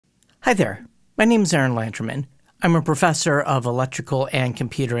Hi there, my name is Aaron Lanterman. I'm a professor of electrical and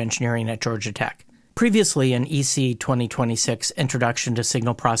computer engineering at Georgia Tech. Previously in ECE2026 Introduction to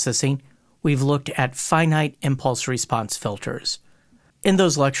Signal Processing, we've looked at finite impulse response filters. In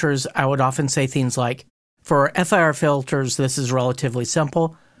those lectures, I would often say things like, for FIR filters, this is relatively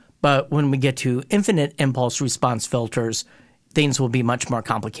simple, but when we get to infinite impulse response filters, things will be much more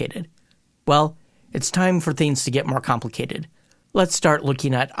complicated. Well, it's time for things to get more complicated. Let's start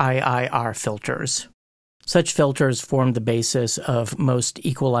looking at IIR filters. Such filters form the basis of most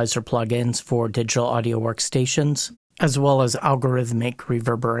equalizer plugins for digital audio workstations, as well as algorithmic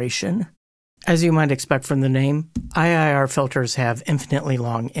reverberation. As you might expect from the name, IIR filters have infinitely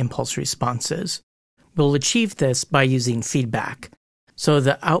long impulse responses. We'll achieve this by using feedback, so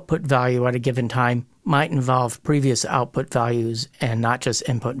the output value at a given time might involve previous output values and not just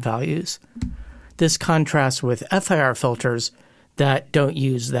input values. This contrasts with FIR filters that don't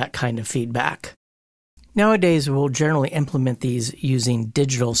use that kind of feedback. Nowadays, we'll generally implement these using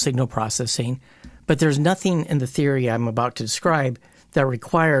digital signal processing, but there's nothing in the theory I'm about to describe that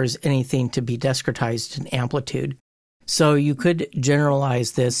requires anything to be discretized in amplitude. So you could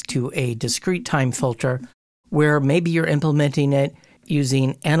generalize this to a discrete time filter where maybe you're implementing it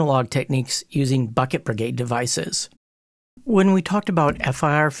using analog techniques using bucket brigade devices. When we talked about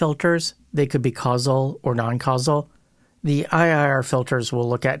FIR filters, they could be causal or non-causal. The IIR filters we'll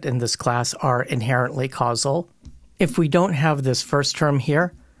look at in this class are inherently causal. If we don't have this first term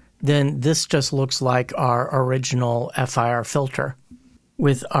here, then this just looks like our original FIR filter,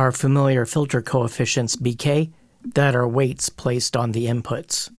 with our familiar filter coefficients Bk that are weights placed on the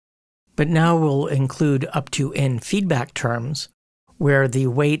inputs. But now we'll include up to n feedback terms, where the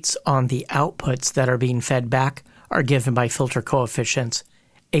weights on the outputs that are being fed back are given by filter coefficients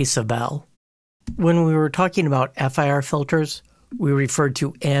A sub L. When we were talking about FIR filters, we referred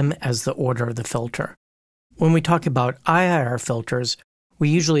to M as the order of the filter. When we talk about IIR filters, we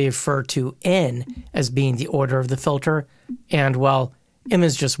usually refer to N as being the order of the filter, and, well, M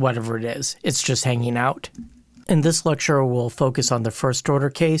is just whatever it is. It's just hanging out. In this lecture, we'll focus on the first order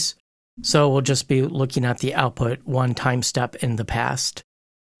case, so we'll just be looking at the output one time step in the past.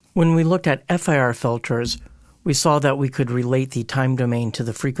 When we looked at FIR filters, we saw that we could relate the time domain to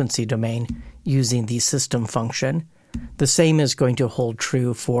the frequency domain using the system function. The same is going to hold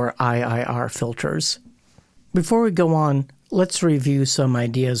true for IIR filters. Before we go on, let's review some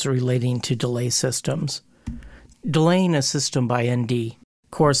ideas relating to delay systems. Delaying a system by ND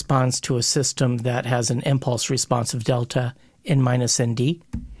corresponds to a system that has an impulse response of delta n minus ND,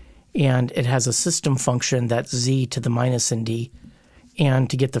 and it has a system function that's z to the minus ND, and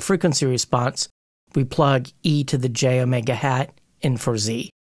to get the frequency response, we plug e to the j omega hat in for z.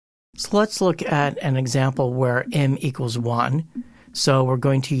 So let's look at an example where m equals 1. So we're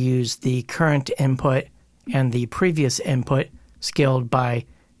going to use the current input and the previous input scaled by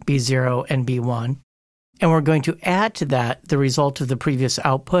b0 and b1. And we're going to add to that the result of the previous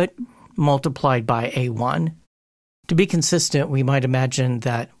output multiplied by a1. To be consistent, we might imagine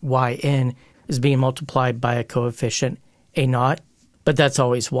that yn is being multiplied by a coefficient a0, but that's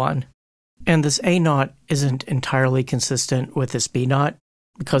always 1. And this a0 isn't entirely consistent with this b0,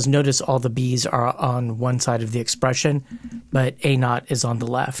 because notice all the b's are on one side of the expression, but a0 is on the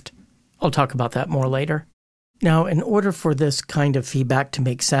left. I'll talk about that more later. Now, in order for this kind of feedback to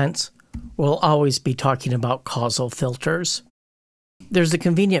make sense, we'll always be talking about causal filters. There's a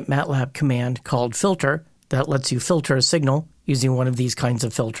convenient MATLAB command called filter that lets you filter a signal using one of these kinds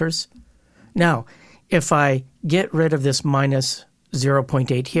of filters. Now, if I get rid of this minus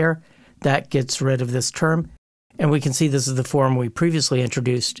 0.8 here, that gets rid of this term, and we can see this is the form we previously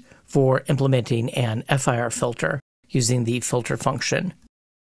introduced for implementing an FIR filter using the filter function.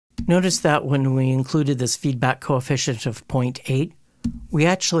 Notice that when we included this feedback coefficient of 0.8, we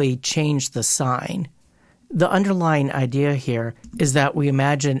actually changed the sign. The underlying idea here is that we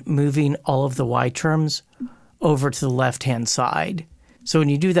imagine moving all of the y terms over to the left-hand side. So when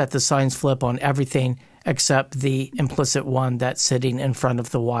you do that, the signs flip on everything except the implicit one that's sitting in front of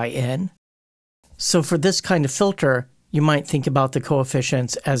the yn. So for this kind of filter, you might think about the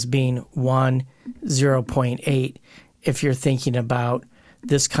coefficients as being 1, 0.8 if you're thinking about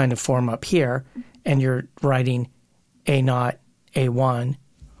this kind of form up here, and you're writing a0, a1.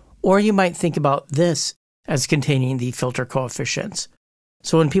 Or you might think about this as containing the filter coefficients.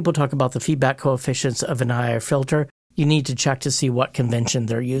 So when people talk about the feedback coefficients of an IIR filter, you need to check to see what convention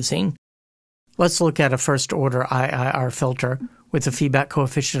they're using. Let's look at a first-order IIR filter with a feedback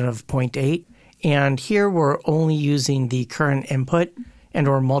coefficient of 0.8. And here we're only using the current input and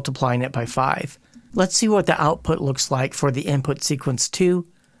we're multiplying it by 5. Let's see what the output looks like for the input sequence 2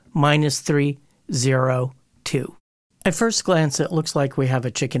 -3, 0, 2. At first glance, it looks like we have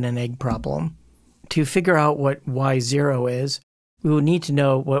a chicken and egg problem. To figure out what y0 is, we will need to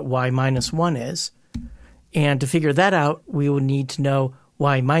know what y-1 is. And to figure that out, we will need to know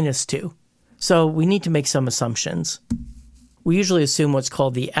y-2. So we need to make some assumptions. We usually assume what's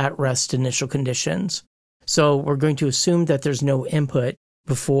called the at-rest initial conditions. So we're going to assume that there's no input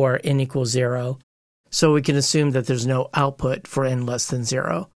before n equals 0. So we can assume that there's no output for n less than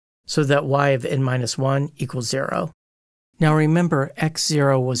 0, so that y of n-1 equals 0. Now remember,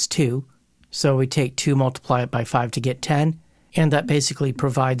 x0 was 2, so we take 2, multiply it by 5 to get 10, and that basically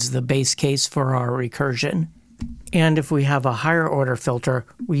provides the base case for our recursion. And if we have a higher order filter,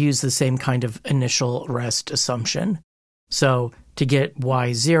 we use the same kind of initial rest assumption. So to get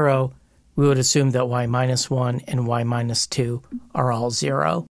y0, we would assume that y-1 and y-2 are all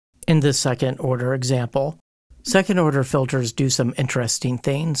 0. In this second order example, second order filters do some interesting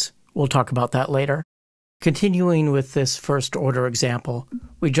things. We'll talk about that later. Continuing with this first order example,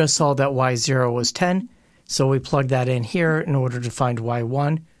 we just saw that y0 was 10, so we plug that in here in order to find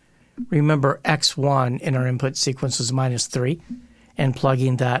y1. Remember, x1 in our input sequence was -3, and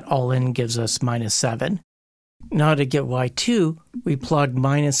plugging that all in gives us -7. Now to get y2, we plug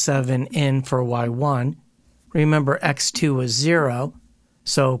 -7 in for y1. Remember, x2 was 0,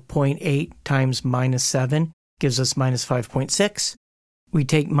 so 0.8 times -7 gives us -5.6. We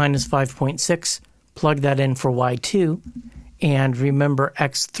take -5.6, plug that in for y2, and remember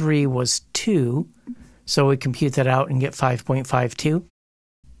x3 was 2, so we compute that out and get 5.52.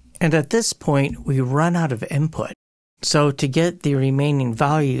 And at this point, we run out of input. So to get the remaining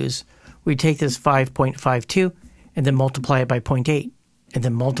values, we take this 5.52 and then multiply it by 0.8, and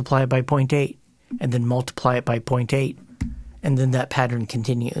then multiply it by 0.8, and then multiply it by 0.8, and then that pattern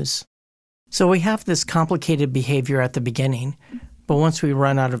continues. So we have this complicated behavior at the beginning, but once we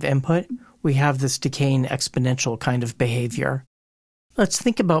run out of input, we have this decaying exponential kind of behavior. Let's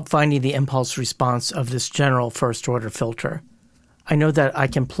think about finding the impulse response of this general first-order filter. I know that I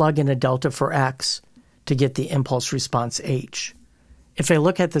can plug in a delta for x to get the impulse response h. If I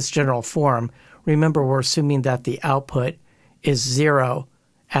look at this general form, remember we're assuming that the output is 0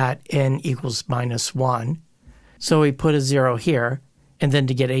 at n equals -1. So we put a 0 here, and then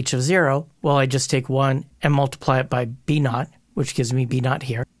to get h of 0, well, I just take 1 and multiply it by b0, which gives me b0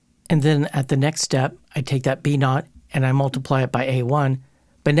 here. And then at the next step, I take that b0 and I multiply it by a1,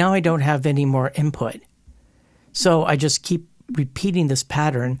 but now I don't have any more input. So I just keep repeating this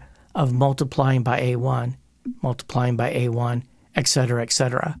pattern of multiplying by a1, etc.,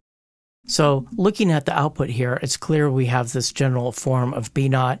 etc. So looking at the output here, it's clear we have this general form of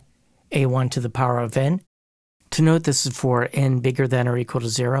b0, a1 to the power of n. To note this is for n bigger than or equal to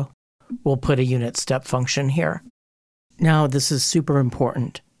 0, we'll put a unit step function here. Now this is super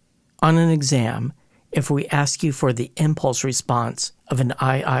important. On an exam, if we ask you for the impulse response of an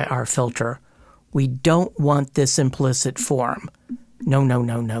IIR filter, we don't want this implicit form. No, no,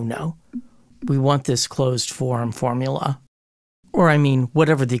 no, no, no. We want this closed form formula. Or I mean,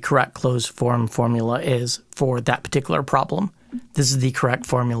 whatever the correct closed form formula is for that particular problem. This is the correct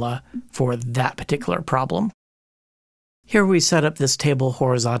formula for that particular problem. Here we set up this table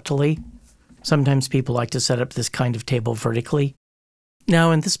horizontally. Sometimes people like to set up this kind of table vertically.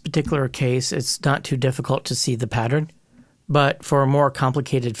 Now in this particular case, it's not too difficult to see the pattern, but for more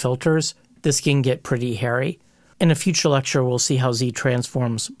complicated filters, this can get pretty hairy. In a future lecture, we'll see how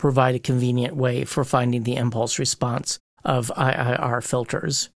Z-transforms provide a convenient way for finding the impulse response of IIR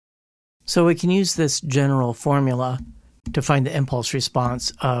filters. So we can use this general formula to find the impulse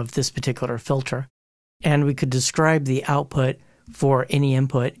response of this particular filter. And we could describe the output for any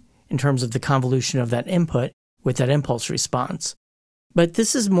input in terms of the convolution of that input with that impulse response. But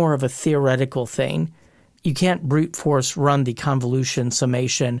this is more of a theoretical thing. You can't brute force run the convolution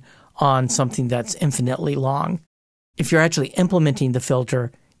summation on something that's infinitely long. If you're actually implementing the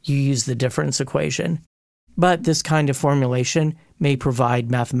filter, you use the difference equation. But this kind of formulation may provide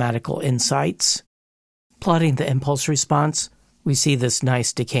mathematical insights. Plotting the impulse response, we see this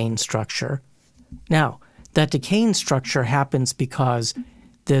nice decaying structure. Now, that decaying structure happens because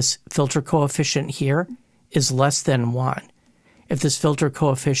this filter coefficient here is less than 1. If this filter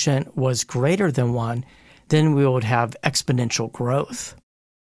coefficient was greater than 1, then we would have exponential growth.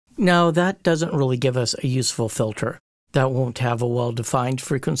 Now, that doesn't really give us a useful filter. That won't have a well-defined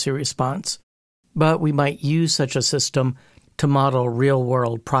frequency response. But we might use such a system to model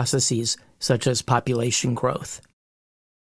real-world processes such as population growth.